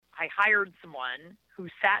I hired someone who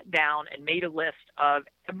sat down and made a list of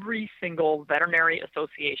every single veterinary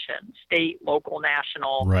association, state, local,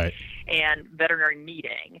 national, Right. and veterinary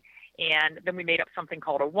meeting. And then we made up something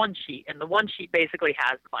called a one sheet. And the one sheet basically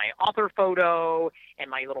has my author photo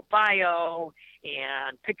and my little bio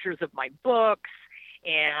and pictures of my books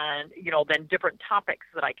and, then different topics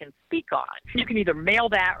that I can speak on. You can either mail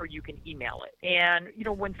that or you can email it. And,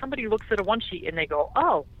 when somebody looks at a one sheet and they go,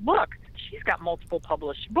 oh, look, she's got multiple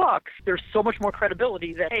published books, there's so much more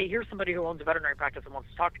credibility that, hey, here's somebody who owns a veterinary practice and wants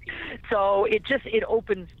to talk to you. So it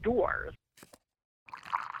opens doors.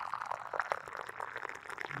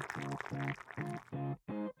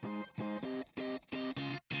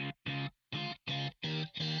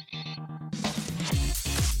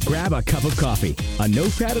 Grab a cup of coffee, a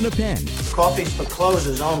notepad, and a pen. Coffee's for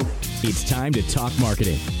closers only. It's time to talk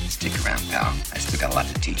marketing. Stick around, pal. I still got a lot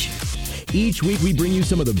to teach you. Each week, we bring you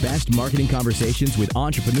some of the best marketing conversations with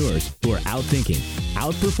entrepreneurs who are outthinking,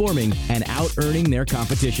 outperforming, and out-earning their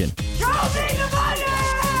competition. Show me the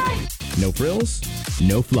money! No frills,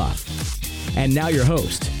 no fluff. And now your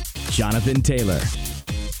host, Jonathan Taylor.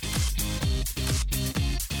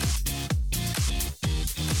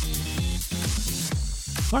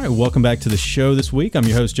 All right, welcome back to the show this week. I'm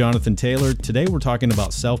your host, Jonathan Taylor. Today, we're talking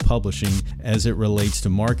about self-publishing as it relates to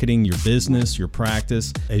marketing your business, your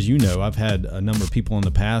practice. As you know, I've had a number of people in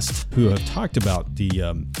the past who have talked about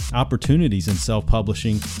the opportunities in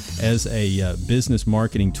self-publishing as a business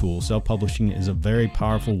marketing tool. Self-publishing is a very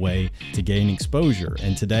powerful way to gain exposure.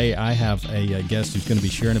 And today, I have a guest who's going to be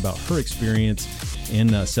sharing about her experience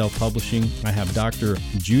in self-publishing. I have Dr.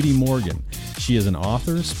 Judy Morgan. She is an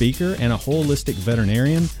author, speaker, and a holistic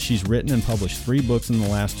veterinarian. She's written and published 3 books in the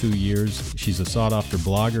last 2 years. She's a sought-after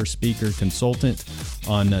blogger, speaker, consultant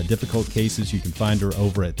on difficult cases. You can find her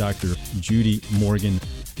over at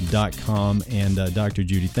drjudymorgan.com. And Dr.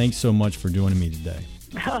 Judy, thanks so much for joining me today.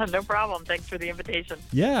 No problem. Thanks for the invitation.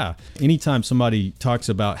 Yeah. Anytime somebody talks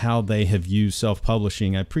about how they have used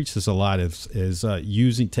self-publishing, I preach this a lot, is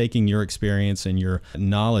taking your experience and your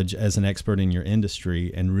knowledge as an expert in your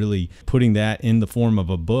industry and really putting that in the form of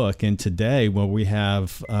a book. And today, where we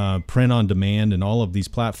have print on demand and all of these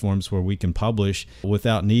platforms where we can publish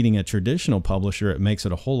without needing a traditional publisher, it makes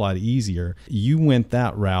it a whole lot easier. You went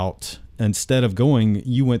that route.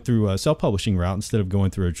 You went through a self-publishing route instead of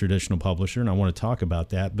going through a traditional publisher, and I want to talk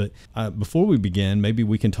about that. But before we begin, maybe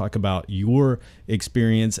we can talk about your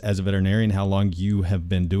experience as a veterinarian, how long you have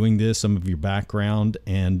been doing this, some of your background,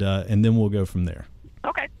 and then we'll go from there.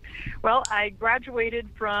 Okay. Well, I graduated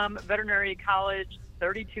from veterinary college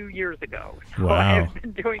 32 years ago, so Wow. I've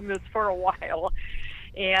been doing this for a while.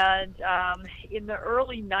 And in the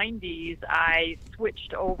early 90s, I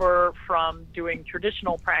switched over from doing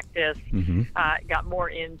traditional practice, got more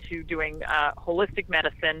into doing holistic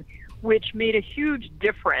medicine, which made a huge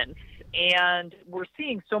difference. And we're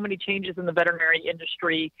seeing so many changes in the veterinary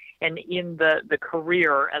industry and in the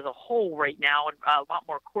career as a whole right now, and a lot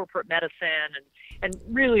more corporate medicine and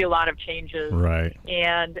really a lot of changes. Right.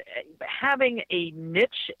 And having a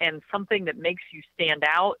niche and something that makes you stand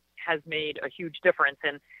out has made a huge difference.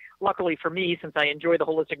 And luckily for me, since I enjoy the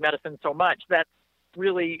holistic medicine so much, that's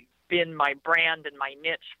really been my brand and my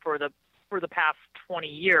niche for the past 20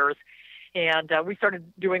 years. And we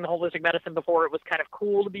started doing the holistic medicine before it was kind of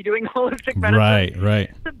cool to be doing holistic medicine.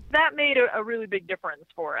 Right. So that made a really big difference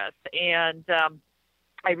for us. And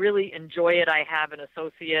I really enjoy it. I have an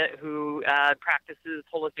associate who practices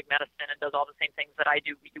holistic medicine and does all the same things that I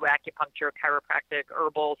do. We do acupuncture, chiropractic,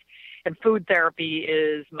 herbals, and food therapy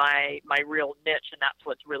is my real niche, and that's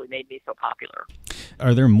what's really made me so popular.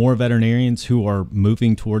 Are there more veterinarians who are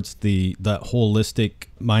moving towards the holistic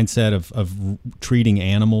mindset of treating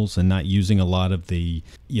animals and not using a lot of the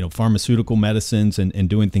pharmaceutical medicines and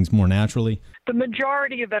doing things more naturally? The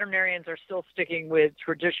majority of veterinarians are still sticking with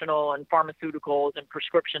traditional and pharmaceuticals and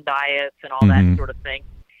prescription diets and all that sort of thing.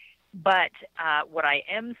 But what I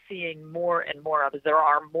am seeing more and more of is there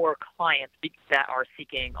are more clients that are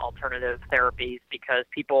seeking alternative therapies because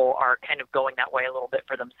people are kind of going that way a little bit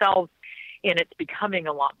for themselves, and it's becoming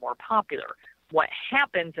a lot more popular. What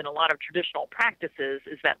happens in a lot of traditional practices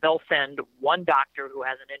is that they'll send one doctor who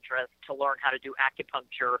has an interest to learn how to do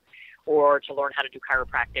acupuncture or to learn how to do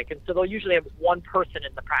chiropractic. And so they'll usually have one person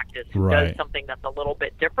in the practice who does something that's a little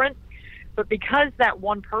bit different. But because that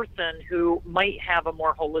one person who might have a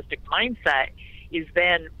more holistic mindset is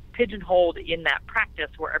then pigeonholed in that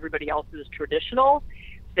practice where everybody else is traditional,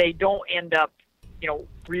 they don't end up,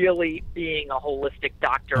 really being a holistic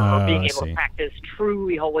doctor or being able to practice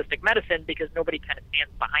truly holistic medicine because nobody kind of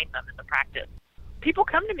stands behind them in the practice. people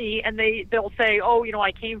come to me and they'll say, oh,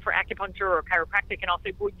 I came for acupuncture or chiropractic, and I'll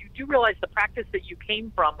say, well, you do realize the practice that you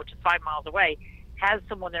came from, which is 5 miles away, has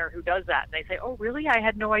someone there who does that. And they say, oh, really? I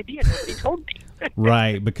had no idea. Nobody told me.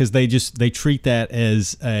 Right, because they treat that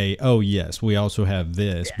as oh, yes, we also have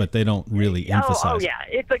this, but they don't really emphasize. Oh, yeah.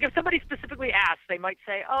 It's like if somebody specifically asks, they might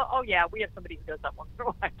say, oh, yeah, we have somebody who does that once in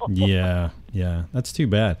a while. Yeah, that's too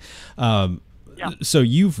bad. Yeah. So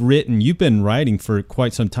you've been writing for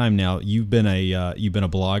quite some time now. You've been a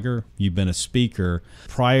blogger, you've been a speaker.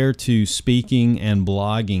 Prior to speaking and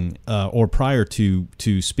blogging, or prior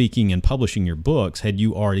to speaking and publishing your books, had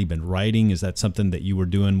you already been writing? Is that something that you were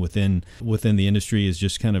doing within the industry, is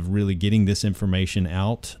just kind of really getting this information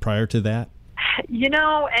out prior to that?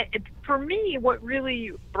 For me, what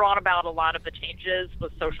really brought about a lot of the changes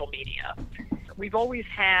was social media. We've always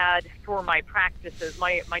had, for my practices,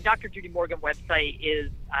 my Dr. Judy Morgan website is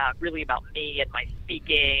really about me and my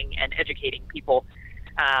speaking and educating people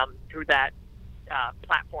through that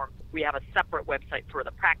platform. We have a separate website for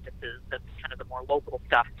the practices that's kind of the more local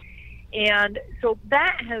stuff. And so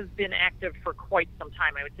that has been active for quite some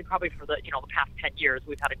time. I would say probably for the past 10 years,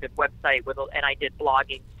 we've had a good website and I did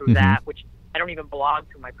blogging through that, which I don't even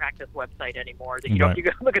blog through my practice website anymore. You go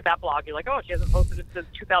look at that blog, you're like, oh, she hasn't posted it since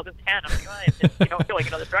 2010. I'm like, oh, I feel like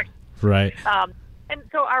another direction. Right. And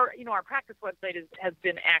so our practice website has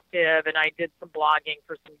been active, and I did some blogging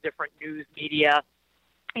for some different news media,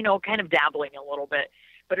 kind of dabbling a little bit.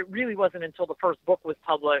 But it really wasn't until the first book was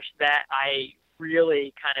published that I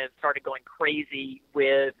really kind of started going crazy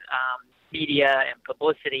with media and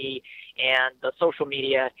publicity and the social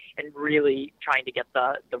media, and really trying to get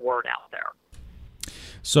the word out there.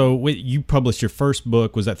 So you published your first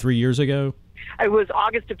book, was that 3 years ago? It was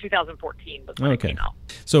August of 2014 was when it came out.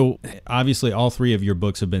 So obviously all three of your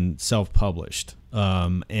books have been self-published.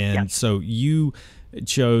 And so you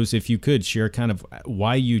chose, if you could share kind of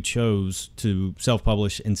why you chose to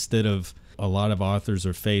self-publish instead of a lot of authors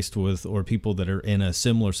are faced with, or people that are in a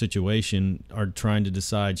similar situation are trying to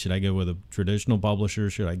decide, should I go with a traditional publisher?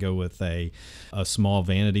 Should I go with a small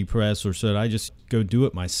vanity press, or should I just go do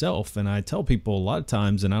it myself? And I tell people a lot of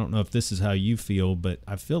times, and I don't know if this is how you feel, but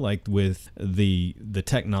I feel like with the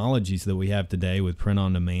technologies that we have today with print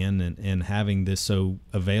on demand and having this so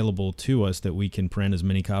available to us that we can print as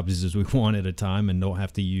many copies as we want at a time and don't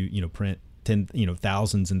have to print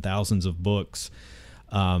thousands and thousands of books.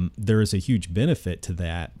 There is a huge benefit to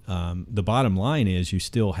that. The bottom line is you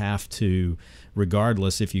still have to,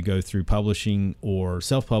 regardless if you go through publishing or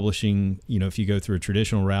self-publishing, if you go through a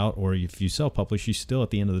traditional route or if you self-publish, you still at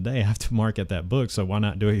the end of the day have to market that book. So why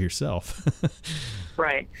not do it yourself?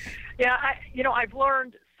 Right. Yeah. I've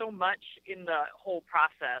learned so much in the whole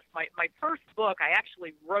process. My first book I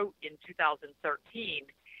actually wrote in 2013.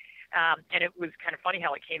 And it was kind of funny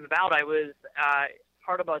how it came about. I was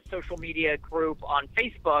part of a social media group on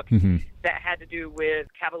Facebook that had to do with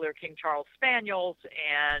Cavalier King Charles Spaniels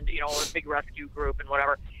and, a big rescue group and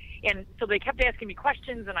whatever. And so they kept asking me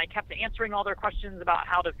questions, and I kept answering all their questions about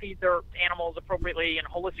how to feed their animals appropriately and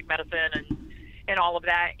holistic medicine and all of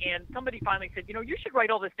that. And somebody finally said, you should write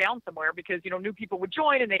all this down somewhere, because, new people would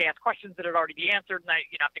join and they'd ask questions that had already been answered, and I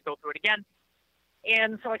have to go through it again.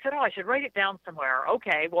 And so I said, I should write it down somewhere.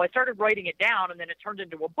 Okay. Well, I started writing it down, and then it turned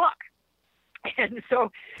into a book. And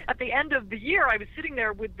so at the end of the year, I was sitting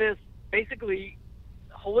there with this basically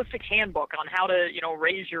holistic handbook on how to,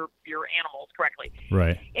 raise your animals correctly.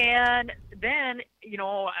 Right. And then,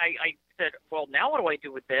 I said, well, now what do I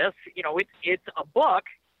do with this? It's a book,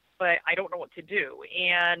 but I don't know what to do.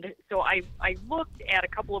 And so I looked at a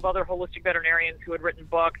couple of other holistic veterinarians who had written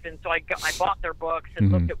books. And so I bought their books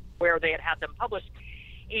and looked at where they had them published.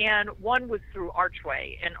 And one was through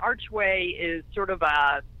Archway. And Archway is sort of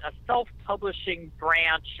a self-publishing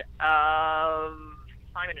branch of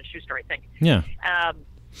Simon & Schuster, I think. Yeah.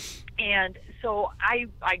 And so I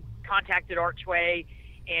contacted Archway,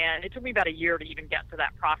 and it took me about a year to even get to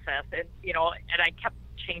that process. And, and I kept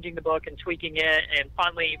changing the book and tweaking it. And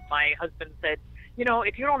finally, my husband said,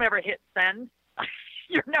 if you don't ever hit send,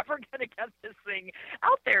 you're never going to get this thing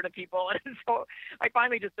out there to people. And so I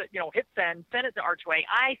finally just, hit send it to Archway.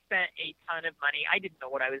 I spent a ton of money. I didn't know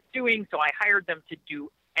what I was doing, so I hired them to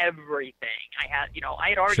do everything. I had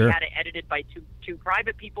already had it edited by two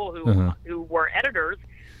private people who were editors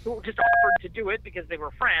who just offered to do it because they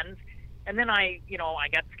were friends. And then I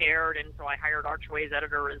got scared, and so I hired Archway's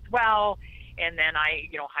editor as well. And then I,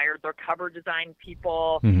 hired their cover design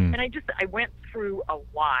people. And I went through a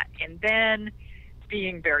lot. And then,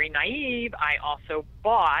 being very naive, I also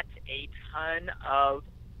bought a ton of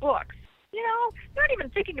books not even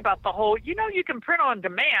thinking about the whole, you can print on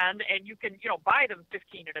demand and you can, buy them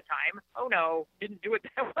 15 at a time. Oh, no, didn't do it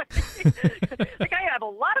that way. Like, I have a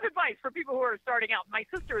lot of advice for people who are starting out. My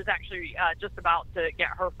sister is actually just about to get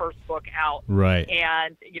her first book out. Right.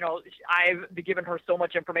 And, I've given her so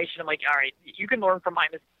much information. I'm like, all right, you can learn from my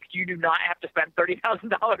mistakes. You do not have to spend $30,000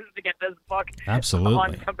 to get this book Absolutely.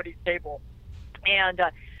 on somebody's table. And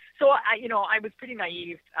so, I was pretty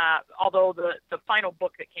naive, although the final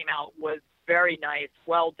book that came out was very nice,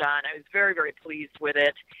 well done. I was very, very pleased with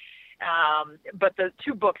it. But the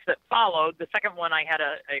two books that followed, the second one I had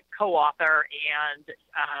a co-author, and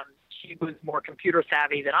she was more computer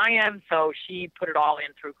savvy than I am, so she put it all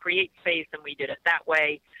in through CreateSpace, and we did it that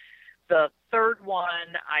way. The third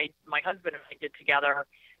one, my husband and I did together,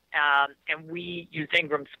 and we used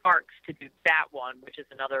Ingram Sparks to do that one, which is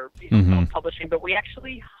another self-publishing. But we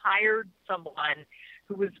actually hired someone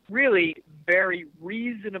who was really very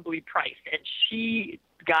reasonably priced, and she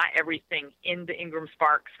got everything into Ingram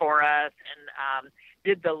Sparks for us and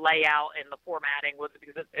did the layout and the formatting with it,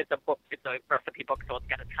 because it's a book, it's a recipe book, so it's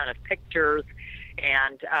got a ton of pictures.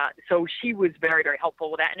 And so she was very, very helpful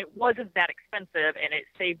with that, and it wasn't that expensive, and it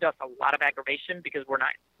saved us a lot of aggravation because we're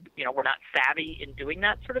not savvy in doing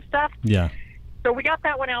that sort of stuff. Yeah. So we got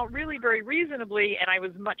that one out really very reasonably, and I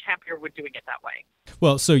was much happier with doing it that way.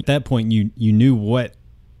 Well, so at that point you knew what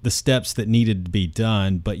the steps that needed to be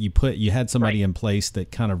done, but you had somebody in place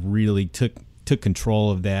that kind of really took control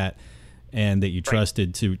of that, and that you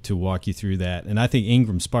trusted to walk you through that. And I think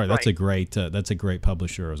Ingram Spark, that's a great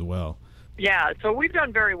publisher as well. Yeah, so we've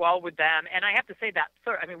done very well with them, and I have to say that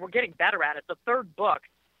we're getting better at it. The third book,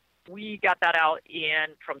 we got that out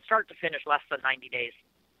in from start to finish less than 90 days.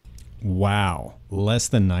 Wow, less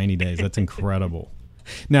than 90 days. That's incredible.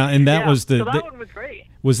 Now, and that was so that one was great.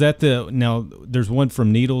 Was that now there's one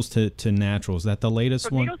from needles to natural. Is that the latest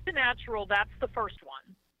from one? Needles to Natural, that's the first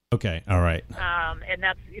one. Okay, all right. And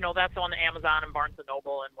that's on Amazon and Barnes &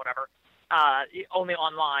 Noble and whatever. Only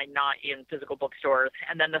online, not in physical bookstores.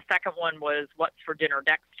 And then the second one was What's for Dinner,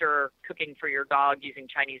 Dexter, Cooking for Your Dog Using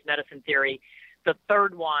Chinese Medicine Theory. The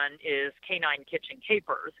third one is Canine Kitchen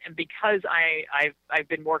Capers. And because I've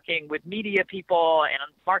been working with media people and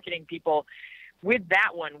marketing people, with that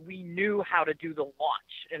one, we knew how to do the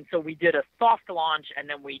launch. And so we did a soft launch, and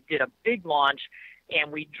then we did a big launch,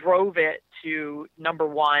 and we drove it to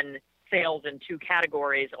 #1 sales in 2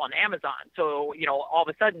 categories on Amazon. So, all of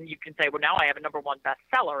a sudden you can say, well, now I have a #1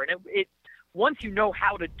 bestseller. And it once you know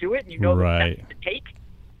how to do it and you know the steps to take,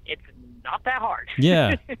 it's not that hard.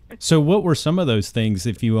 Yeah. So what were some of those things,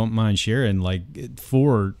 if you won't mind sharing, like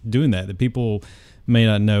for doing that people may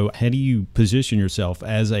not know? How do you position yourself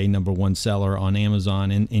as a #1 seller on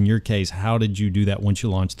Amazon? In your case, how did you do that once you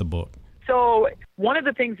launched the book? So one of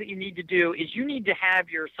the things that you need to do is you need to have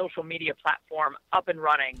your social media platform up and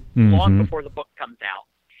running long before the book comes out.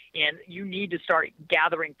 And you need to start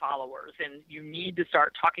gathering followers, and you need to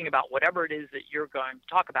start talking about whatever it is that you're going to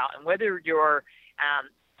talk about. And whether you're,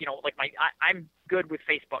 I'm good with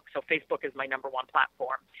Facebook, so Facebook is my #1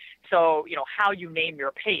 platform. So, how you name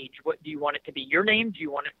your page. What do you want it to be? Your name? Do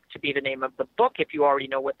you want it to be the name of the book if you already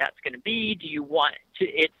know what that's going to be? Do you want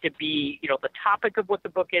it to be, the topic of what the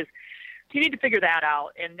book is? So you need to figure that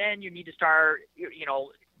out, and then you need to start,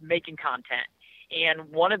 making content. And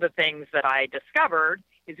one of the things that I discovered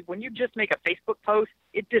is when you just make a Facebook post,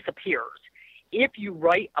 it disappears. If you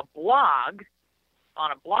write a blog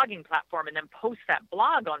on a blogging platform and then post that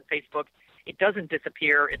blog on Facebook, it doesn't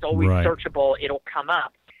disappear. It's always searchable. It'll come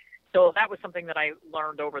up. So that was something that I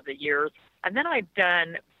learned over the years. And then I've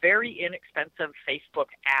done very inexpensive Facebook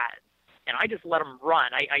ads, and I just let them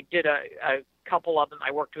run. I did a couple of them.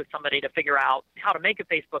 I worked with somebody to figure out how to make a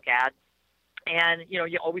Facebook ad. And,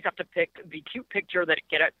 you always have to pick the cute picture that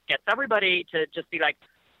gets everybody to just be like,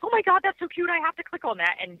 oh, my God, that's so cute. I have to click on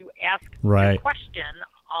that. And you ask the question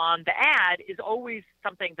on the ad is always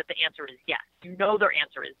something that the answer is yes. Their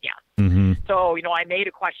answer is yes. Mm-hmm. So, I made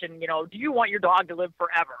a question, do you want your dog to live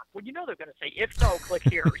forever? Well, they're going to say, if so, click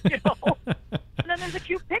here, And then there's a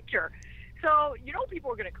cute picture. So,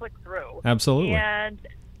 people are going to click through. Absolutely. And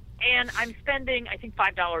I'm spending, I think,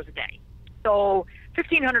 $5 a day. So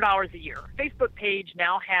 $1,500 a year. Facebook page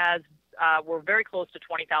now has, we're very close to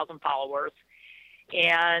 20,000 followers.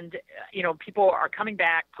 And, people are coming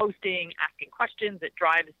back, posting, asking questions. It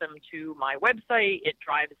drives them to my website. It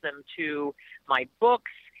drives them to my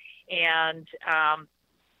books. And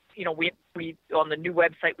we on the new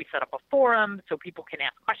website, we set up a forum so people can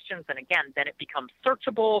ask questions. And again, then it becomes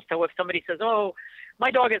searchable. So if somebody says, oh,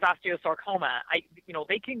 my dog has osteosarcoma,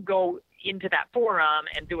 they can go into that forum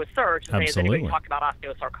and do a search and say, has anybody talked about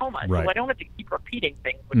osteosarcoma? Right. So I don't have to keep repeating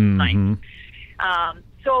things, which is nice.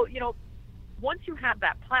 So, once you have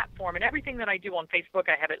that platform, and everything that I do on Facebook,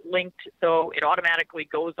 I have it linked so it automatically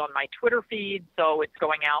goes on my Twitter feed, so it's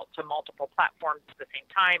going out to multiple platforms at the same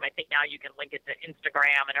time. I think now you can link it to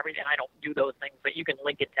Instagram and everything. I don't do those things, but you can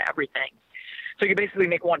link it to everything. So you basically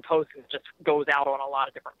make one post and it just goes out on a lot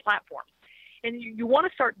of different platforms. And you want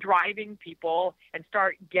to start driving people and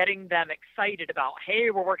start getting them excited about,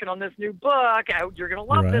 hey, we're working on this new book. You're going to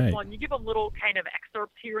love this one. You give them little kind of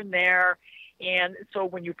excerpts here and there. And so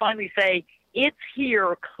when you finally say, it's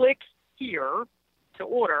here, click here to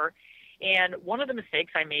order. And one of the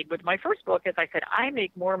mistakes I made with my first book is I said, I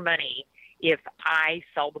make more money if I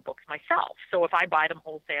sell the books myself. So if I buy them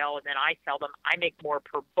wholesale and then I sell them, I make more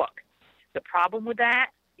per book. The problem with that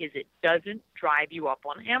is it doesn't drive you up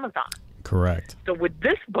on Amazon. Correct. So with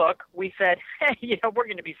this book, we said, hey, we're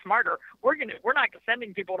going to be smarter. We're not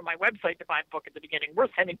sending people to my website to buy a book at the beginning. We're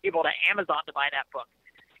sending people to Amazon to buy that book.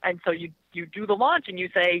 And so you do the launch and you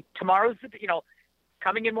say, tomorrow's,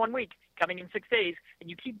 coming in 1 week, coming in 6 days. And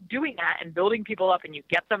you keep doing that and building people up and you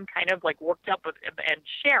get them kind of like worked up and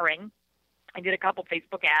sharing. I did a couple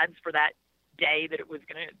Facebook ads for that day that it was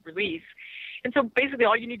going to release. And so basically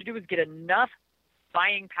all you need to do is get enough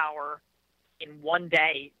buying power in one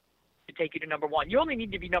day to take you to number one. You only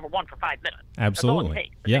need to be number one for 5 minutes. Absolutely. That's all it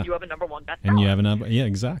takes. Then you have a number one bestseller. And you have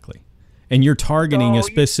exactly. And you're targeting a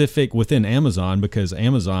specific within Amazon, because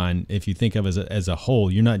Amazon, if you think of it as a whole,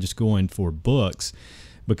 you're not just going for books,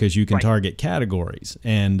 because you can target categories,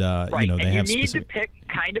 and they have you need to pick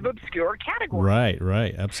kind of obscure categories.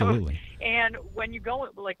 Right, absolutely. And when you go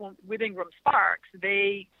with Ingram Sparks,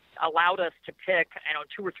 they allowed us to pick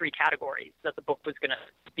 2 or 3 categories that the book was going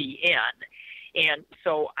to be in, and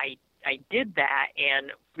so I did that,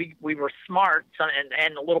 and we were smart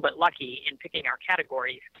and a little bit lucky in picking our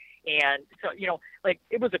categories. And so,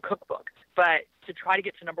 it was a cookbook, but to try to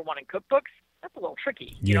get to number one in cookbooks, that's a little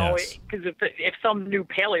tricky, because if some new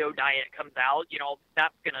paleo diet comes out,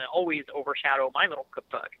 that's going to always overshadow my little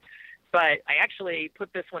cookbook. But I actually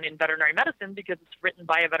put this one in veterinary medicine because it's written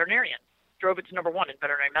by a veterinarian. Drove it to number one in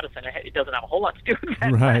veterinary medicine. It doesn't have a whole lot to do with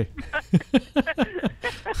that. Right.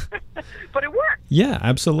 But it worked. Yeah,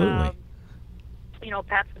 absolutely.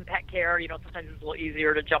 Pets and pet care, sometimes it's a little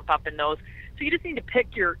easier to jump up in those. So you just need to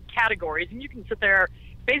pick your categories, and you can sit there.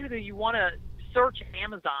 Basically, you want to search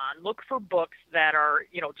Amazon, look for books that are,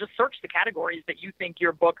 just search the categories that you think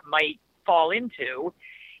your book might fall into,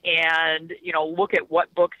 and, look at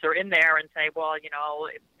what books are in there and say, well,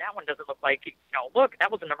 that one doesn't look like, look,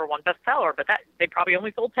 that was a number one bestseller, but they probably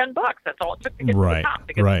only sold 10 books. That's all it took to get to the top,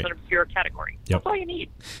 because it's an obscure category. That's all you need.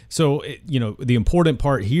 So, the important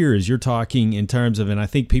part here is you're talking in terms of, and I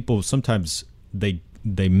think people sometimes they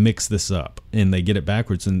mix this up and they get it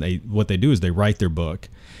backwards, and what they do is they write their book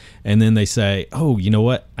and then they say, oh, you know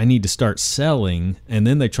what, I need to start selling, and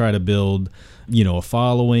then they try to build a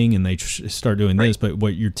following, and they start doing this. But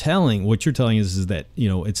what you're telling us is that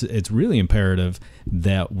it's really imperative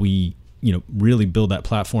that we really build that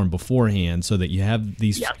platform beforehand, so that you have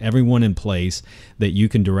everyone in place, that you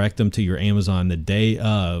can direct them to your Amazon the day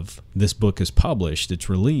of this book is published, it's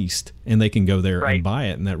released, and they can go there and buy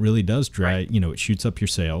it. And that really does drive, it shoots up your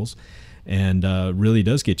sales, and really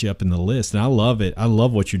does get you up in the list. And I love it. I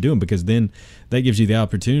love what you're doing, because then that gives you the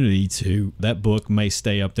opportunity that book may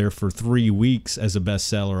stay up there for 3 weeks as a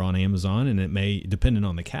bestseller on Amazon, and it may, depending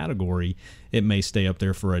on the category, it may stay up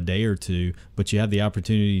there for a day or two, but you have the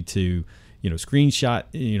opportunity to screenshot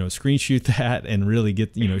that and really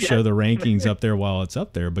get show the rankings up there while it's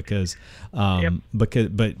up there, because but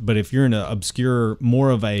if you're in an obscure,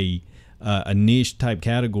 more of a niche type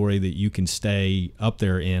category that you can stay up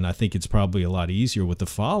there in, I think it's probably a lot easier with the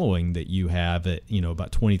following that you have at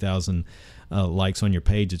about 20,000 likes on your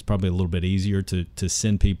page. It's probably a little bit easier to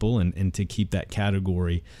send people and to keep that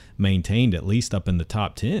category maintained, at least up in the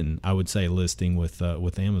top 10, I would say, listing with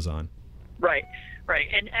Amazon. Right.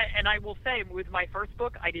 And I will say, with my first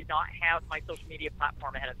book, I did not have my social media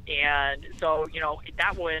platform ahead of me. And so,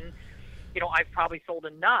 that one, I've probably sold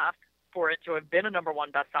enough for it to have been a number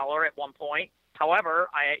one bestseller at one point. However,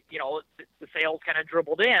 the sales kind of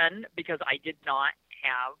dribbled in because I did not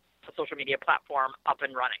have a social media platform up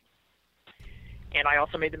and running. And I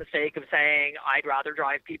also made the mistake of saying I'd rather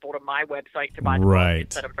drive people to my website to buy the book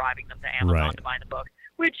instead of driving them to Amazon to buy the book.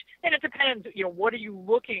 And it depends, what are you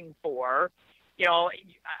looking for?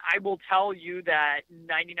 I will tell you that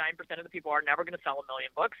 99% of the people are never going to sell 1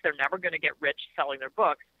 million books. They're never going to get rich selling their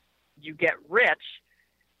books. You get rich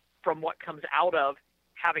from what comes out of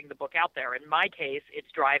having the book out there. In my case, it's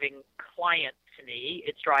driving clients to me.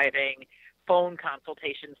 It's driving phone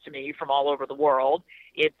consultations to me from all over the world.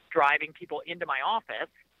 It's driving people into my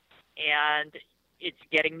office, and it's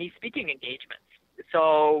getting me speaking engagements.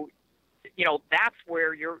 So, that's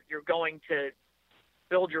where you're going to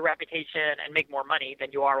build your reputation and make more money than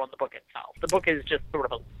you are on the book itself. The book is just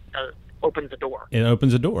sort of opens a door. It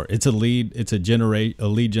opens a door. It's a lead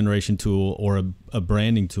lead generation tool or a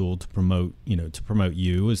branding tool to promote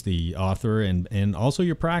you as the author and also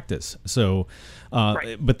your practice. So,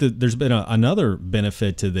 right. But there's been another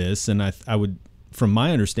benefit to this, and I would, from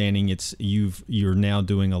my understanding, you're now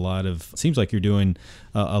doing seems like you're doing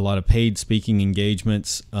a lot of paid speaking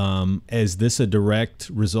engagements. Is this a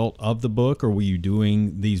direct result of the book, or were you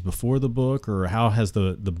doing these before the book, or how has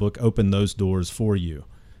the book opened those doors for you?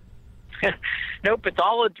 Nope, it's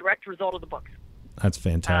all a direct result of the book. That's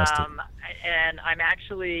fantastic. And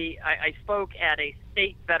I spoke at a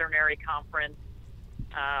state veterinary conference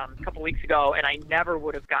a couple weeks ago, and I never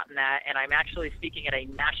would have gotten that. And I'm actually speaking at a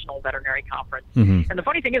national veterinary conference. Mm-hmm. And the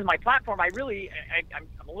funny thing is, my platform, I'm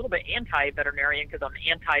a little bit anti-veterinarian because I'm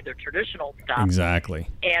anti the traditional stuff. Exactly.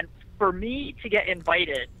 And for me to get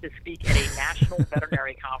invited to speak at a national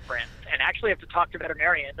veterinary conference and actually have to talk to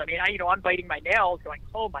veterinarians, I mean, I'm biting my nails going,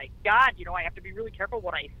 oh my God, I have to be really careful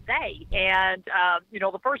what I say. And,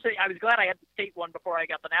 the first thing, I was glad I had the state one before I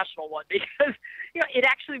got the national one because, it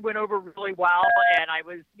actually went over really well. And I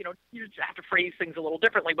was, you have to phrase things a little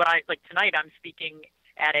differently. But tonight I'm speaking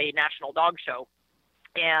at a national dog show.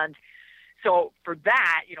 And so for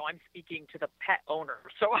that, I'm speaking to the pet owner.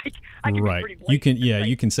 So I can be pretty blatant.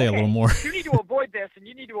 You can say a little more. You need to avoid this and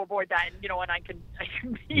you need to avoid that. And, and I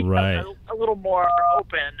can be right. a little more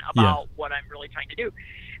open about what I'm really trying to do.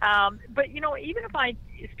 But, even if I'm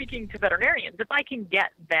speaking to veterinarians, if I can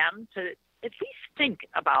get them to at least think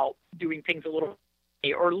about doing things a little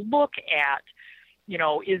or look at,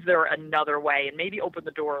 is there another way, and maybe open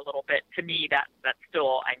the door a little bit. To me, that's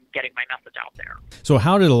still, I'm getting my message out there. So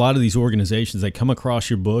how did a lot of these organizations, they come across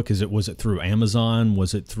your book? Was it through Amazon?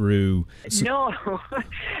 Was it through? No,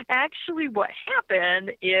 actually what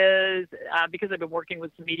happened is, because I've been working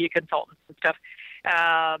with some media consultants and stuff,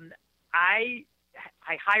 I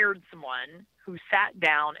hired someone who sat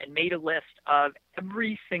down and made a list of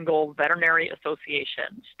every single veterinary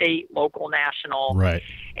association, state, local, national, right.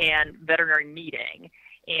 and veterinary meeting.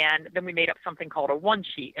 And then we made up something called a one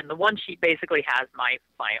sheet. And the one sheet basically has my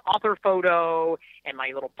author photo and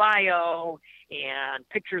my little bio and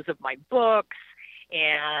pictures of my books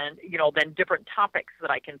and, then different topics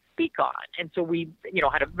that I can speak on. And so we,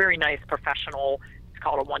 had a very nice professional, it's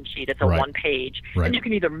called a one sheet. It's a right. one page. Right. And you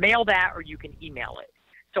can either mail that or you can email it.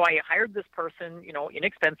 So I hired this person,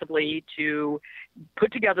 inexpensively to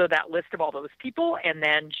put together that list of all those people, and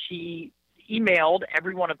then she emailed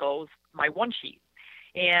every one of those my one sheet.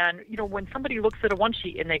 And, when somebody looks at a one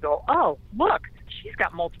sheet and they go, oh, look, she's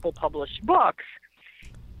got multiple published books,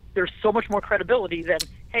 there's so much more credibility than,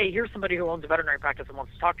 hey, here's somebody who owns a veterinary practice and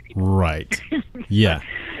wants to talk to people. Right. Yeah.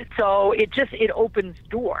 So it opens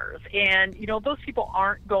doors. And, those people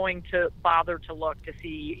aren't going to bother to look to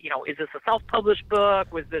see, is this a self-published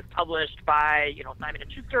book? Was this published by, Simon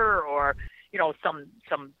 & Schuster or,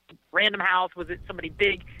 some random house? Was it somebody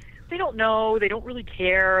big? They don't know. They don't really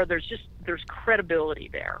care. There's credibility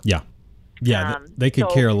there. Yeah. Yeah, they could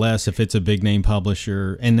care less if it's a big name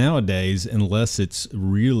publisher. And nowadays, unless it's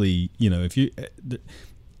really,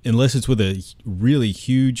 unless it's with a really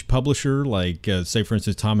huge publisher, like say, for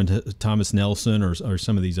instance, Thomas Nelson or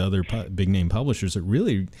some of these other big name publishers, it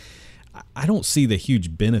really, I don't see the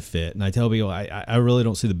huge benefit. And I tell people, I really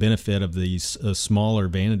don't see the benefit of these smaller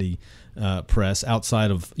vanity press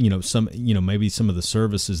outside of maybe some of the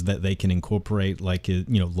services that they can incorporate, like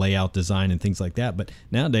layout design and things like that. But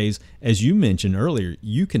nowadays, as you mentioned earlier,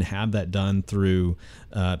 you can have that done through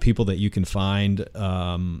people that you can find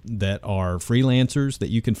that are freelancers that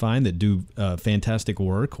you can find that do fantastic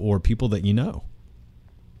work, or people that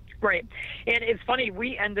Right. And it's funny,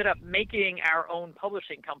 we ended up making our own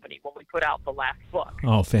publishing company when we put out the last book.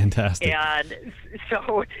 Oh, fantastic. And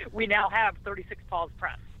so we now have 36 Paws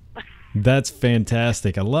Press. That's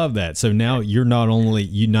fantastic. I love that. So now you not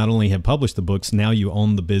only have published the books, now you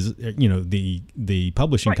own the business, the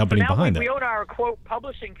publishing company behind that. We own our quote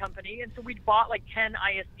publishing company, and so we bought like 10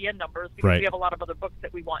 ISBN numbers because right. we have a lot of other books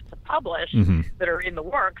that we want to publish mm-hmm. that are in the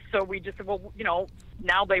works. So we just said, well,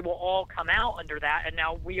 now they will all come out under that, and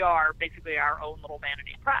now we are basically our own little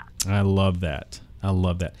vanity press. I love that. I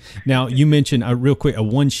love that. Now, you mentioned real quick a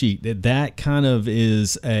one sheet. That kind of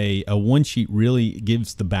is a one sheet really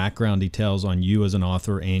gives the background details on you as an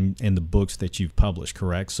author and the books that you've published,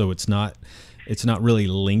 correct? So it's not really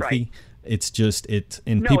lengthy. Right. It's just it's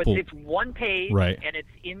one page, right, and it's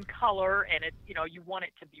in color, and it's you want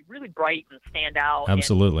it to be really bright and stand out.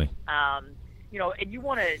 Absolutely. And, and you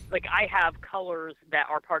want to, like, I have colors that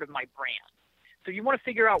are part of my brand. So you want to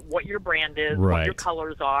figure out what your brand is, right, what your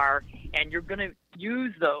colors are, and you're going to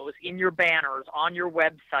use those in your banners, on your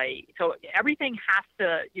website. So everything has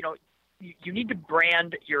to, you need to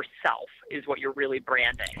brand yourself is what you're really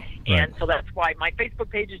branding. Right. And so that's why my Facebook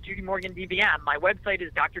page is Judy Morgan DVM. My website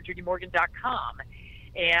is drjudymorgan.com.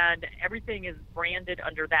 And everything is branded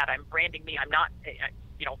under that. I'm branding me. I'm not,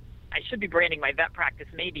 I should be branding my vet practice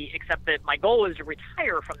maybe, except that my goal is to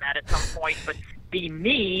retire from that at some point, but be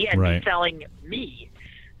me and right, be selling me.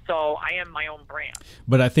 So I am my own brand.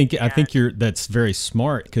 But I think that's very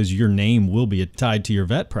smart because your name will be tied to your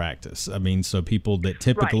vet practice. I mean, so people that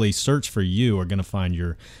typically right, search for you are going to find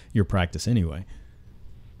your practice anyway.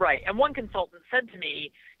 Right. And one consultant said to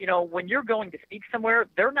me, when you're going to speak somewhere,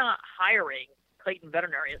 they're not hiring Clayton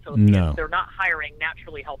Veterinary Associates. No. They're not hiring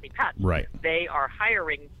Naturally Healthy Pets. Right. They are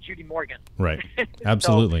hiring Judy Morgan. Right.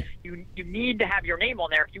 Absolutely. So you need to have your name on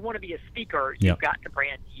there. If you want to be a speaker, Yep, you've got to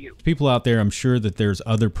brand you. People out there, I'm sure that there's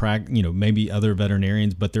other maybe other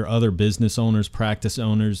veterinarians, but there are other business owners, practice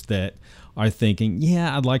owners that are thinking,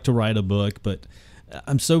 yeah, I'd like to write a book, but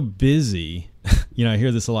I'm so busy. I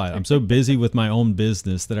hear this a lot. I'm so busy with my own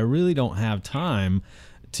business that I really don't have time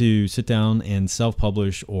to sit down and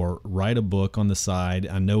self-publish or write a book on the side.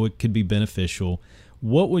 I know it could be beneficial.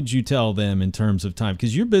 What would you tell them in terms of time?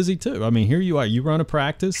 Because you're busy too. I mean, here you are. You run a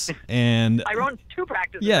practice, and I run 2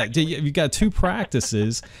 practices. Yeah, actually. you've got 2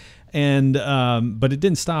 practices, and but it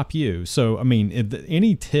didn't stop you. So, I mean,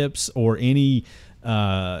 any tips or any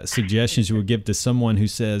suggestions you would give to someone who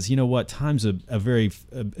says, you know what, time's a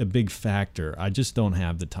big factor. I just don't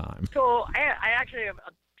have the time. So I actually have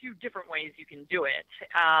a few different ways you can do it.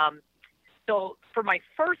 So for my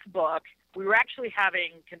first book, we were actually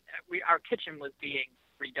our kitchen was being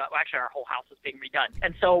redone. Well, actually, our whole house was being redone.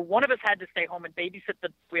 And so one of us had to stay home and babysit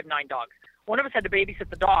we have 9 dogs. One of us had to babysit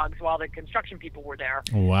the dogs while the construction people were there.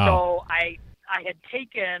 Oh, wow. So I had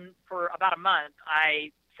taken, for about a month,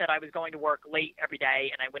 I said I was going to work late every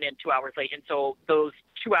day, and I went in 2 hours late. And so those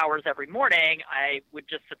 2 hours every morning, I would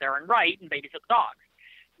just sit there and write and babysit the dogs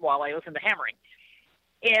while I listened to hammering.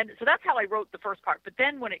 And so that's how I wrote the first part. But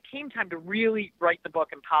then when it came time to really write the book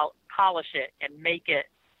and polish it and make it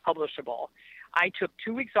publishable, I took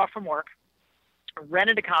 2 weeks off from work,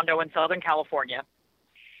 rented a condo in Southern California,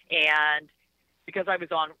 and because I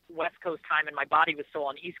was on West Coast time and my body was still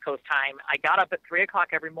on East Coast time, I got up at 3 o'clock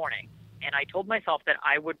every morning, and I told myself that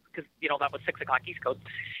I would, because, that was 6 o'clock East Coast,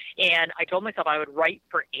 and I told myself I would write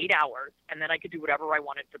for 8 hours, and then I could do whatever I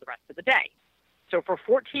wanted for the rest of the day. So for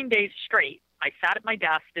 14 days straight, I sat at my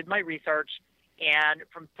desk, did my research, and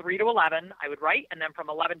from 3 to 11, I would write, and then from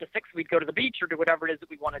 11 to 6, we'd go to the beach or do whatever it is that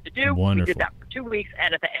we wanted to do. Wonderful. We did that for 2 weeks,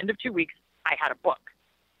 and at the end of 2 weeks, I had a book.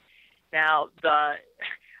 Now,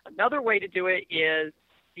 another way to do it is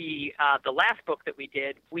the last book that we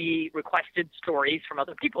did, we requested stories from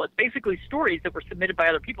other people. It's basically stories that were submitted by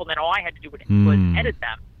other people, and then all I had to do was edit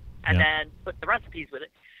them and then put the recipes with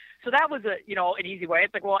it. So that was an easy way.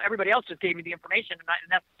 It's like, well, everybody else just gave me the information,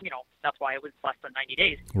 and that's why it was less than 90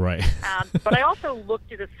 days. Right. But I also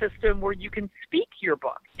looked at a system where you can speak your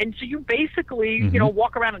book, and so you basically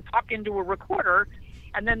walk around and talk into a recorder,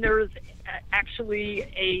 and then there's actually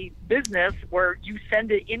a business where you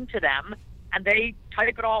send it into them, and they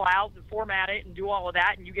type it all out and format it and do all of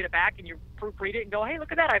that, and you get it back and you proofread it and go, hey,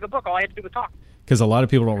 look at that, I have a book. All I had to do was talk. Because a lot of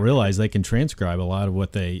people don't realize they can transcribe a lot of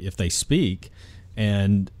what if they speak,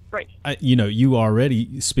 and right. You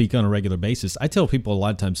already speak on a regular basis. I tell people a lot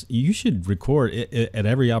of times you should record at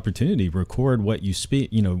every opportunity. Record what you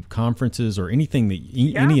speak. Conferences or anything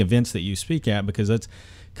any events that you speak at, because that's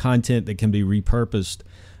content that can be repurposed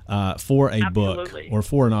for a book or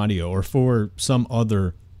for an audio or for some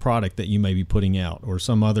other product that you may be putting out or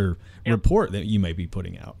some other report that you may be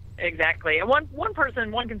putting out. Exactly. And one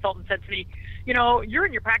consultant said to me, you're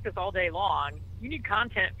in your practice all day long. You need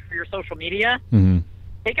content for your social media. Mm-hmm.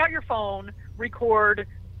 Take out your phone, record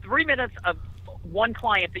 3 minutes of one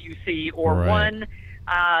client that you see or one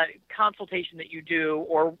consultation that you do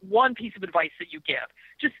or one piece of advice that you give.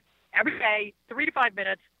 Just every day, 3 to 5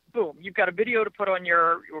 minutes, boom, you've got a video to put on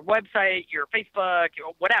your website, your Facebook,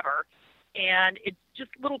 whatever. And it's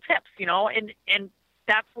just little tips, and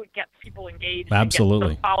that's what gets people engaged.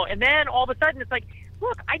 Absolutely. And then all of a sudden it's like,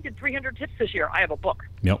 look, I did 300 tips this year. I have a book.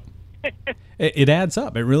 Yep. It adds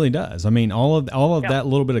up. It really does. I mean, all of Yeah. that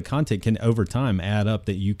little bit of content can over time add up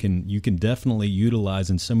that you can definitely utilize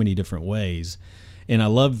in so many different ways. And I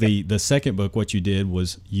love the second book. What you did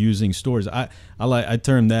was using stories. I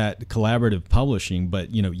term that collaborative publishing,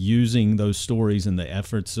 but using those stories and the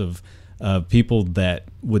efforts of people that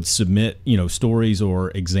would submit stories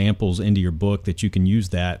or examples into your book, that you can use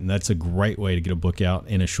that, and that's a great way to get a book out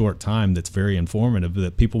in a short time that's very informative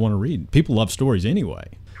that people want to read. People love stories anyway.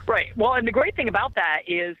 Right. Well, and the great thing about that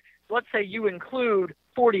is, let's say you include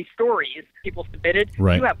 40 stories people submitted,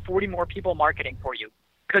 Right. You have 40 more people marketing for you,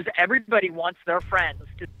 because everybody wants their friends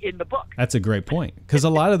in the book. That's a great point, because a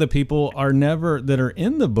lot of the people that are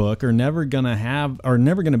in the book are never going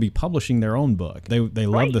to be publishing their own book. They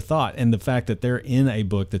love Right. the thought and the fact that they're in a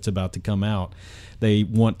book that's about to come out. They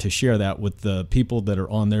want to share that with the people that are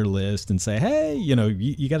on their list and say, hey,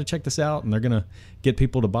 you got to check this out, and they're going to get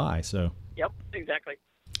people to buy. So. Yep, exactly.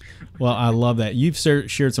 Well, I love that. You've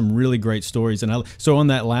shared some really great stories. And so on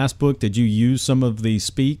that last book, did you use some of the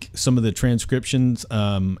transcriptions,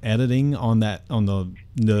 editing on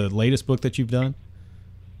the latest book that you've done?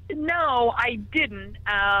 No, I didn't.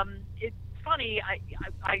 It's funny.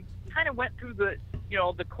 I kind of went through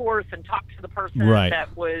the course and talked to the person Right. that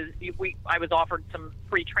I was offered some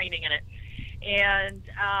free training in it. And,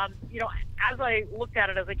 as I looked at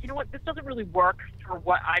it, I was like, you know what, this doesn't really work for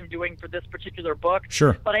what I'm doing for this particular book.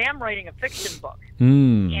 Sure. But I am writing a fiction book.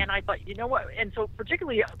 Mm. And I thought, you know what, and so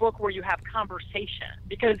particularly a book where you have conversation,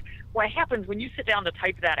 because what happens when you sit down to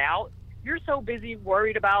type that out, you're so busy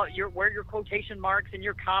worried about where your quotation marks and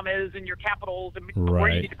your commas and your capitals and where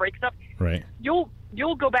Right. you need to break stuff. Right. You'll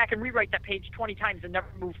go back and rewrite that page 20 times and never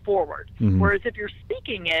move forward. Mhm. Whereas if you're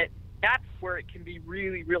speaking it, that's where it can be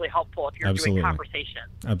really, really helpful if you're Absolutely. doing conversation.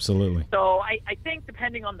 Absolutely. So I think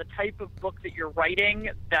depending on the type of book that you're writing,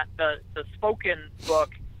 that the spoken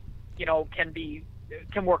book,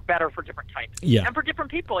 can work better for different types. Yeah. And for different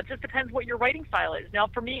people, it just depends what your writing style is. Now,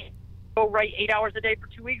 for me, go write 8 hours a day for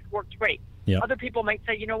 2 weeks works great. Yeah. Other people might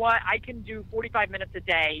say, you know what, I can do 45 minutes a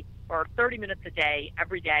day or 30 minutes a day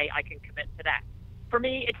every day. I can commit to that. For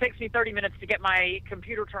me, it takes me 30 minutes to get my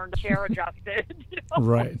computer turned, chair adjusted.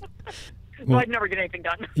 Right. So I'd never get anything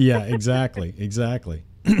done. Yeah, exactly.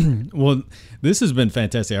 Well, this has been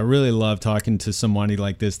fantastic. I really love talking to somebody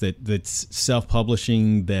like this that's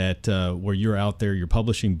self-publishing, that where you're out there, you're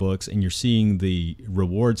publishing books, and you're seeing the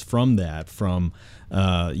rewards from that, from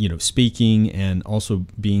speaking, and also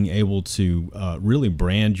being able to really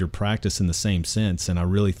brand your practice in the same sense. And I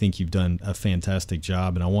really think you've done a fantastic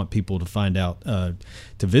job. And I want people to find out, to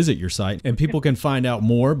visit your site. And people can find out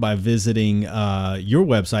more by visiting your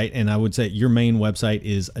website. And I would say your main website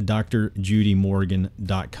is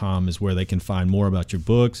drjudymorgan.com is where they can find more about your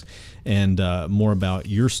books and more about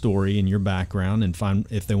your story and your background, and find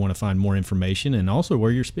if they want to find more information, and also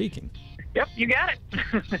where you're speaking. Yep, you got it.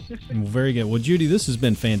 Well, very good. Well, Judy, this has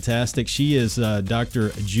been fantastic. She is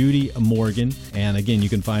Dr. Judy Morgan. And again, you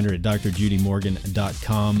can find her at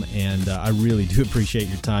drjudymorgan.com. And I really do appreciate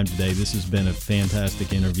your time today. This has been a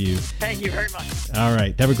fantastic interview. Thank you very much. All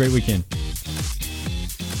right. Have a great weekend.